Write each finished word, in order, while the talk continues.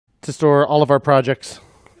to store all of our projects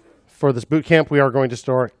for this boot camp. We are going to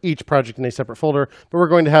store each project in a separate folder, but we're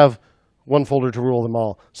going to have one folder to rule them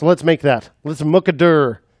all. So let's make that. Let's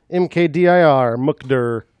mkdir, mkdir,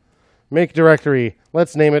 mkdir. Make directory.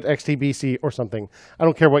 Let's name it XTBC or something. I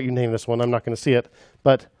don't care what you name this one. I'm not going to see it,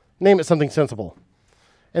 but name it something sensible.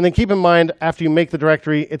 And then keep in mind, after you make the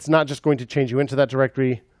directory, it's not just going to change you into that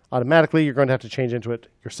directory automatically. You're going to have to change into it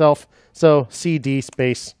yourself. So cd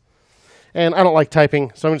space. And I don't like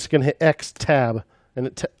typing, so I'm just going to hit X tab, and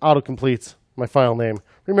it auto-completes my file name.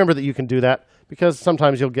 Remember that you can do that, because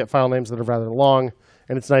sometimes you'll get file names that are rather long,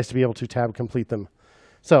 and it's nice to be able to tab complete them.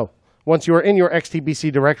 So once you are in your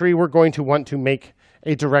XTBC directory, we're going to want to make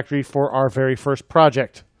a directory for our very first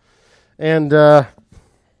project. And I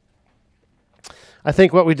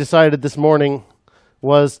think what we decided this morning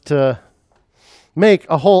was to make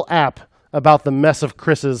a whole app about the mess of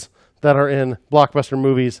Chris's that are in Blockbuster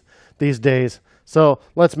movies these days. So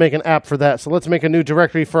let's make an app for that. So let's make a new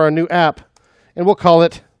directory for our new app, and we'll call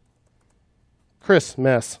it Chris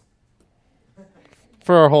Mess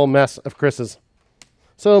for our whole mess of Chris's.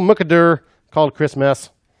 So mkdir called Chris Mess.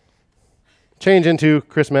 Change into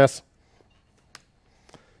Chris Mess.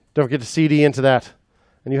 Don't forget to cd into that.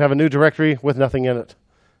 And you have a new directory with nothing in it.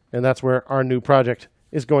 And that's where our new project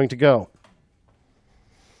is going to go.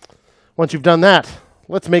 Once you've done that,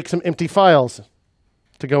 let's make some empty files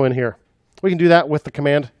to go in here. We can do that with the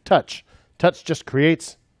command touch. Touch just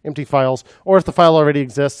creates empty files, or if the file already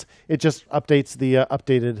exists, it just updates the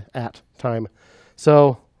updated at time.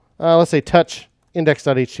 So let's say touch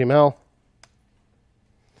index.html.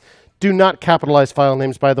 Do not capitalize file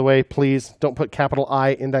names, by the way, please. Don't put capital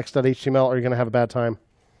I index.html or you're going to have a bad time.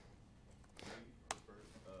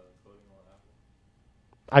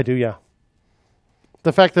 I do, yeah.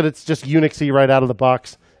 The fact that it's just Unixy right out of the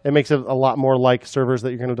box, it makes it a lot more like servers that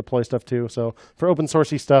you're going to deploy stuff to. So for open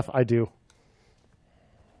sourcey stuff, I do.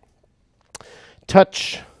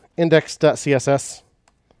 Touch index.css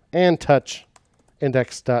and touch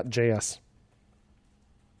index.js.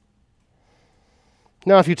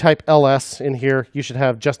 Now if you type ls in here, you should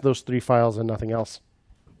have just those three files and nothing else.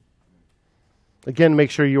 Again, make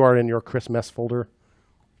sure you are in your Chris Mess folder.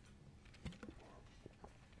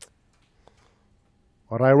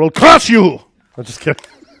 Or I will crush you! I'm just kidding.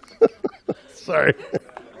 Sorry.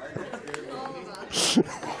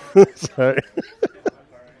 Sorry.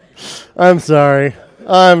 I'm sorry.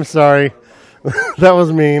 I'm sorry. That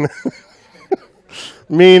was mean.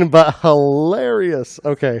 Mean but hilarious.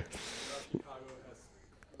 Okay.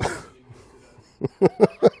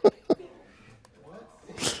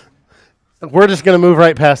 We're just going to move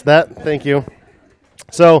right past that. Thank you.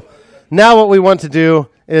 So now what we want to do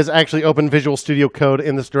is actually open Visual Studio Code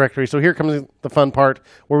in this directory. So here comes the fun part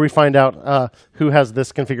where we find out who has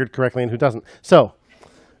this configured correctly and who doesn't. So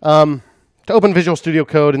to open Visual Studio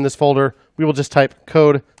Code in this folder, we will just type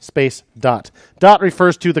code space dot. Dot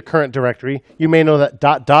refers to the current directory. You may know that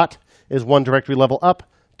dot dot is one directory level up.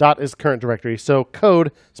 Dot is current directory. So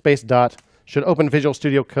code space dot should open Visual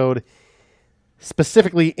Studio Code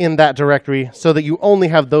specifically in that directory so that you only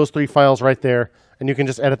have those three files right there and you can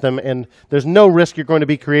just edit them, and there's no risk you're going to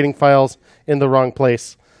be creating files in the wrong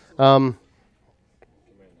place.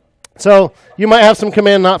 So you might have some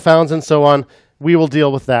command not founds and so on. We will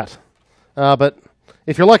deal with that. But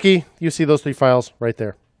if you're lucky, you see those three files right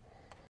there.